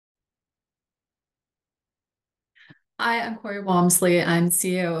Hi, I'm Cori Wamsley. I'm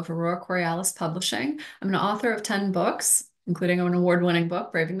CEO of Auroracorialis Publishing. I'm an author of 10 books, including an award-winning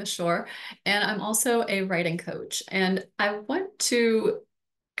book, Braving the Shore, and I'm also a writing coach. And I want to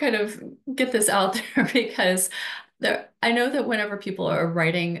kind of get this out there because I know that whenever people are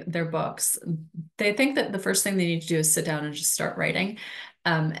writing their books, they think that the first thing they need to do is sit down and just start writing.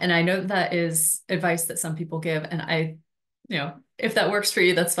 And I know that is advice that some people give, and if that works for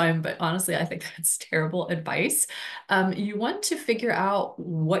you, that's fine. But honestly, I think that's terrible advice. You want to figure out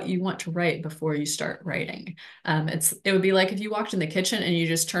what you want to write before you start writing. It would be like if you walked in the kitchen and you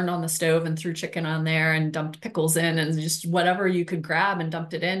just turned on the stove and threw chicken on there and dumped pickles in and just whatever you could grab and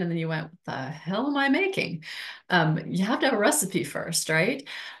dumped it in, and then you went, "What the hell am I making?" You have to have a recipe first, right?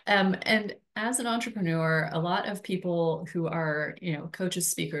 And as an entrepreneur, a lot of people who are, coaches,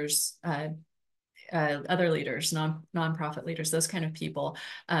 speakers, other leaders, nonprofit leaders, those kind of people,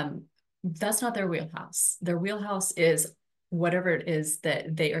 that's not their wheelhouse. Their wheelhouse is whatever it is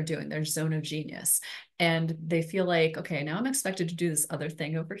that they are doing, their zone of genius. And they feel like, okay, now I'm expected to do this other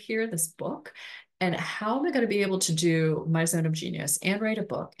thing over here, this book. And how am I going to be able to do my zone of genius and write a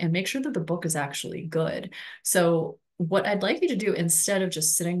book and make sure that the book is actually good? So what I'd like you to do, instead of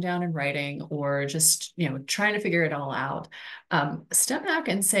just sitting down and writing or just, trying to figure it all out, step back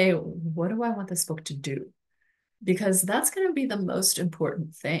and say, what do I want this book to do? Because that's going to be the most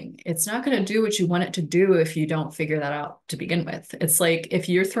important thing. It's not going to do what you want it to do if you don't figure that out to begin with. It's like if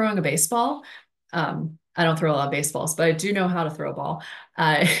you're throwing a baseball, I don't throw a lot of baseballs, but I do know how to throw a ball.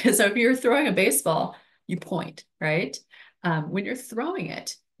 So if you're throwing a baseball, you point, right? When you're throwing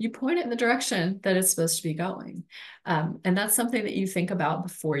it, you point it in the direction that it's supposed to be going. And that's something that you think about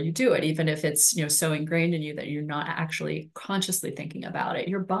before you do it, even if it's, so ingrained in you that you're not actually consciously thinking about it.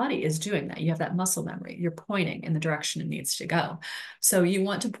 Your body is doing that. You have that muscle memory. You're pointing in the direction it needs to go. So you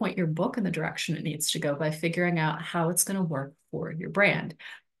want to point your book in the direction it needs to go by figuring out how it's going to work for your brand.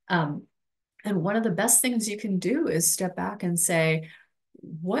 And one of the best things you can do is step back and say,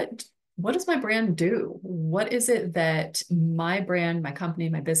 what does my brand do? What is it that my brand, my company,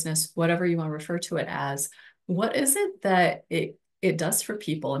 my business, whatever you want to refer to it as, what is it that it does for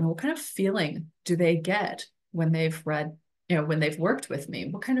people? And what kind of feeling do they get when they've read, when they've worked with me?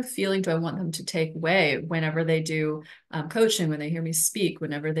 What kind of feeling do I want them to take away whenever they do coaching, when they hear me speak,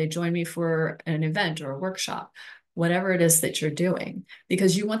 whenever they join me for an event or a workshop? Whatever it is that you're doing,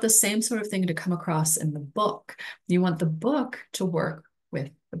 because you want the same sort of thing to come across in the book. You want the book to work with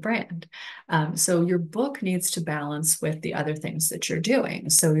the brand. So your book needs to balance with the other things that you're doing.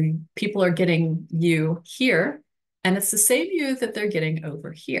 So people are getting you here, and it's the same you that they're getting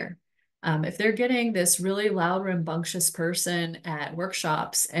over here. If they're getting this really loud, rambunctious person at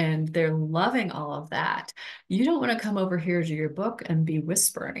workshops and they're loving all of that, you don't want to come over here to your book and be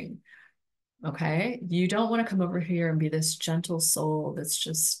whispering. Okay. You don't want to come over here and be this gentle soul that's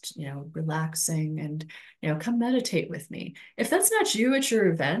just, relaxing and, come meditate with me. If that's not you at your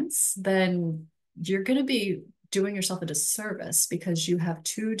events, then you're going to be doing yourself a disservice because you have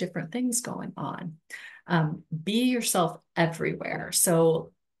two different things going on. Be yourself everywhere.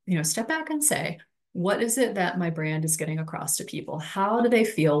 So, step back and say, what is it that my brand is getting across to people? How do they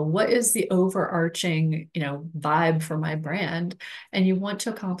feel? What is the overarching, vibe for my brand? And you want to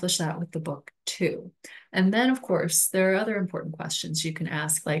accomplish that with the book too. And then, of course, there are other important questions you can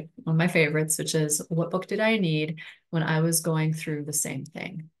ask, like one of my favorites, which is, what book did I need when I was going through the same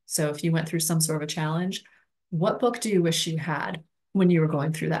thing? So if you went through some sort of a challenge, what book do you wish you had when you were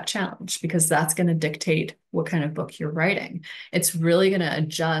going through that challenge? Because that's going to dictate what kind of book you're writing. It's really going to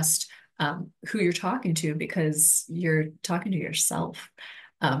adjust who you're talking to, because you're talking to yourself.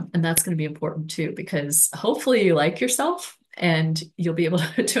 And that's going to be important too, because hopefully you like yourself and you'll be able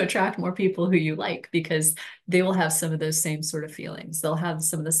to attract more people who you like, because they will have some of those same sort of feelings. They'll have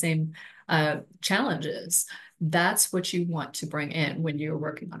some of the same challenges. That's what you want to bring in when you're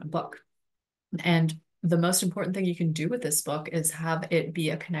working on a book. And the most important thing you can do with this book is have it be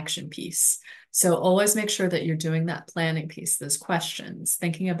a connection piece. So always make sure that you're doing that planning piece, those questions,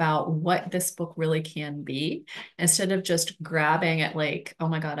 thinking about what this book really can be, instead of just grabbing at like, oh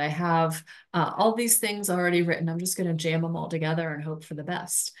my God, I have all these things already written. I'm just going to jam them all together and hope for the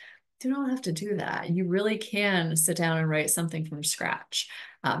best. You don't have to do that. You really can sit down and write something from scratch.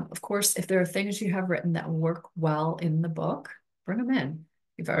 Of course, if there are things you have written that work well in the book, bring them in.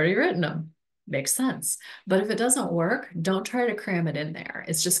 You've already written them. Makes sense. But if it doesn't work, don't try to cram it in there.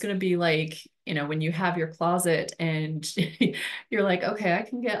 It's just going to be like, when you have your closet and you're like, okay, I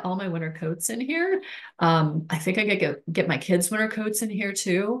can get all my winter coats in here. I think I could get my kids' winter coats in here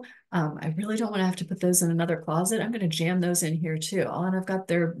too. I really don't want to have to put those in another closet. I'm going to jam those in here too. Oh, and I've got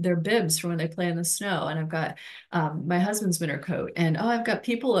their bibs for when they play in the snow. And I've got my husband's winter coat. And oh, I've got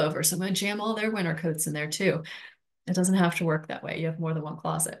people over. So I'm going to jam all their winter coats in there too. It doesn't have to work that way. You have more than one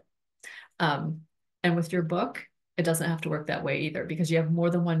closet. Um, and with your book, it doesn't have to work that way either because you have more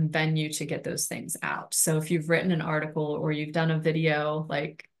than one venue to get those things out. So if you've written an article or you've done a video,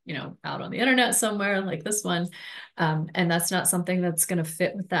 like, out on the internet somewhere like this one, and that's not something that's going to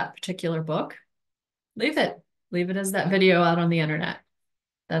fit with that particular book, leave it. Leave it as that video out on the internet.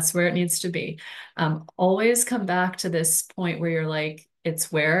 That's where it needs to be. Always come back to this point where you're like, it's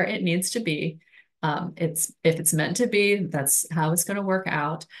where it needs to be. If it's meant to be, that's how it's going to work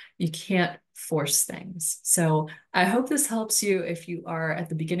out. You can't force things. So I hope this helps you if you are at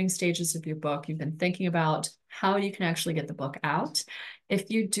the beginning stages of your book. You've been thinking about how you can actually get the book out. If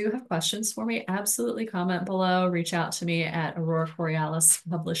you do have questions for me, absolutely comment below. Reach out to me at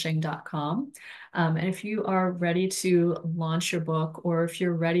auroracorialispublishing.com. And if you are ready to launch your book, or if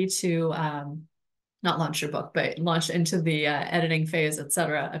you're ready to not launch your book, but launch into the editing phase,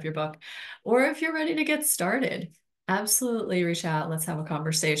 etc., of your book, or if you're ready to get started, absolutely reach out. Let's have a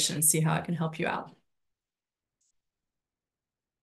conversation and see how I can help you out.